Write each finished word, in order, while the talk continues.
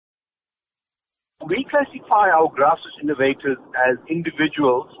We classify our grassroots innovators as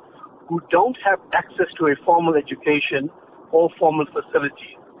individuals who don't have access to a formal education or formal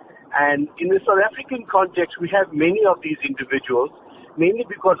facilities. And in the South African context, we have many of these individuals, mainly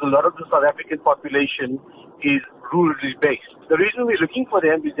because a lot of the South African population is rurally based. The reason we're looking for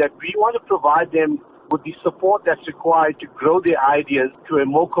them is that we want to provide them with the support that's required to grow their ideas to a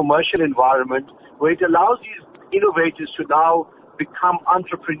more commercial environment where it allows these innovators to now become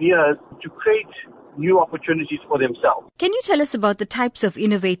entrepreneurs to create new opportunities for themselves. Can you tell us about the types of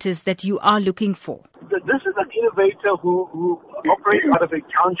innovators that you are looking for? This is an innovator who operates out of a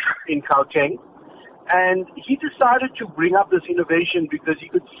township in Gauteng, and he decided to bring up this innovation because he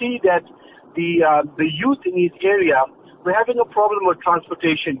could see that the youth in his area were having a problem with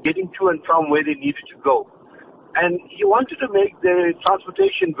transportation, getting to and from where they needed to go. And he wanted to make the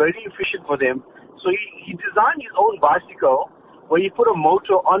transportation very efficient for them, so he designed his own bicycle where he put a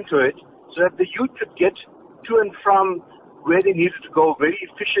motor onto it so that the youth could get to and from where they needed to go very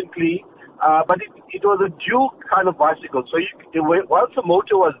efficiently. But it was a dual kind of bicycle. So once the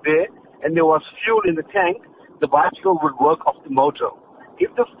motor was there and there was fuel in the tank, the bicycle would work off the motor.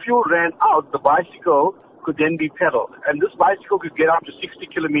 If the fuel ran out, the bicycle could then be pedaled. And this bicycle could get up to 60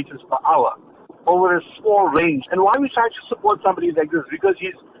 kilometers per hour over a small range. And why we try to support somebody like this? Because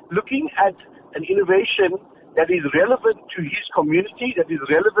he's looking at an innovation that is relevant to his community, that is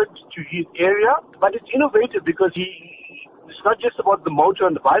relevant to his area, but it's innovative because it's not just about the motor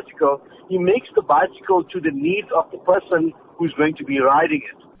and the bicycle. He makes the bicycle to the needs of the person who's going to be riding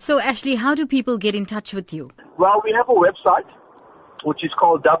it. So, Ashley, how do people get in touch with you? Well, we have a website, which is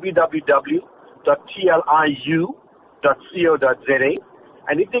called www.tliu.co.za.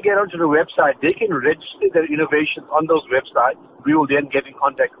 And if they get onto the website, they can register their innovations on those websites. We will then get in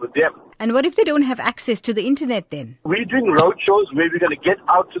contact with them. And what if they don't have access to the internet then? We're doing roadshows where we're going to get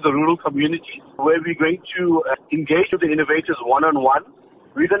out to the rural communities, where we're going to engage with the innovators one-on-one.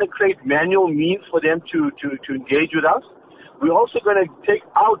 We're going to create manual means for them to engage with us. We're also going to take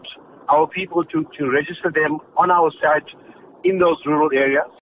out our people to register them on our site in those rural areas.